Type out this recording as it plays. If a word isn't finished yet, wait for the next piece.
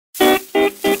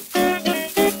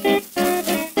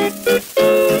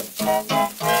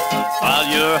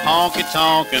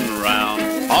honky-tonkin'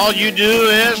 round. All you do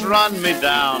is run me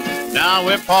down. Now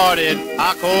we're parted,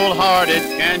 how cold-hearted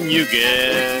can you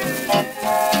get?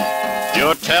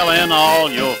 You're telling all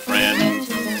your friends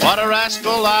what a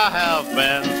rascal I have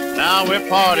been. Now we're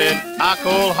parted, how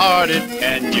cold-hearted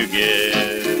can you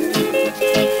get?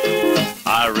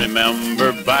 I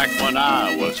remember back when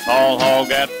I was tall hog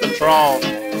at the trough.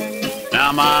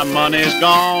 Now my money's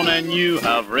gone and you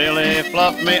have really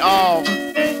fluffed me off.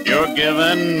 You're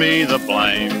giving me the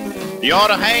blame. You ought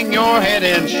to hang your head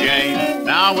in shame.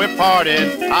 Now we're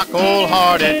parted, how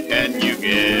cold-hearted can you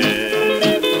get?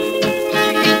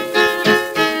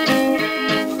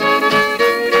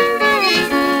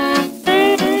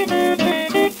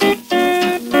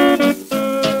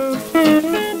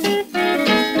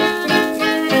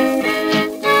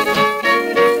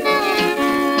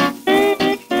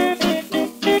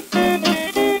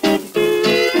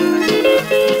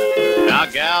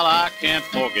 Gal, I can't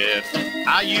forget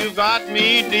how you got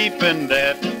me deep in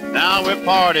debt. Now we're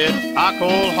parted, how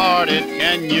cold-hearted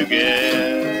can you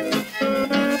get?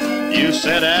 You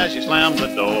said as you slammed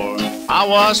the door, I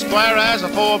was square as a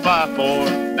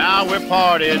 4x4. Now we're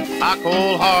parted, how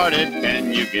cold-hearted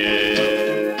can you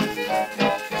get?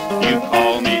 You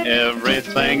called me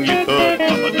everything you could,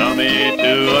 from a dummy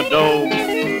to a dope.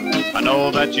 I know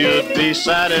that you'd be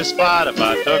satisfied if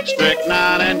I took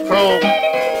strychnine and croak.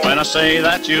 When I say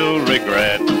that you'll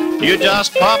regret, you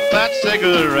just pop that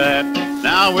cigarette.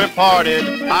 Now we're parted,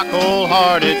 how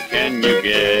cold-hearted can you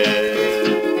get?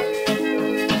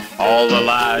 All the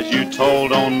lies you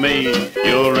told on me,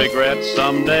 you'll regret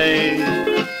someday.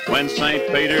 When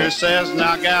St. Peter says,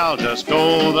 now gal, just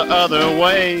go the other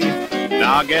way.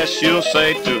 Now I guess you'll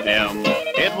say to him,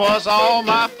 it was all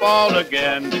my fault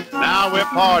again. Now we're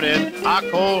parted, how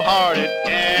cold-hearted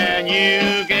can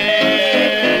you get?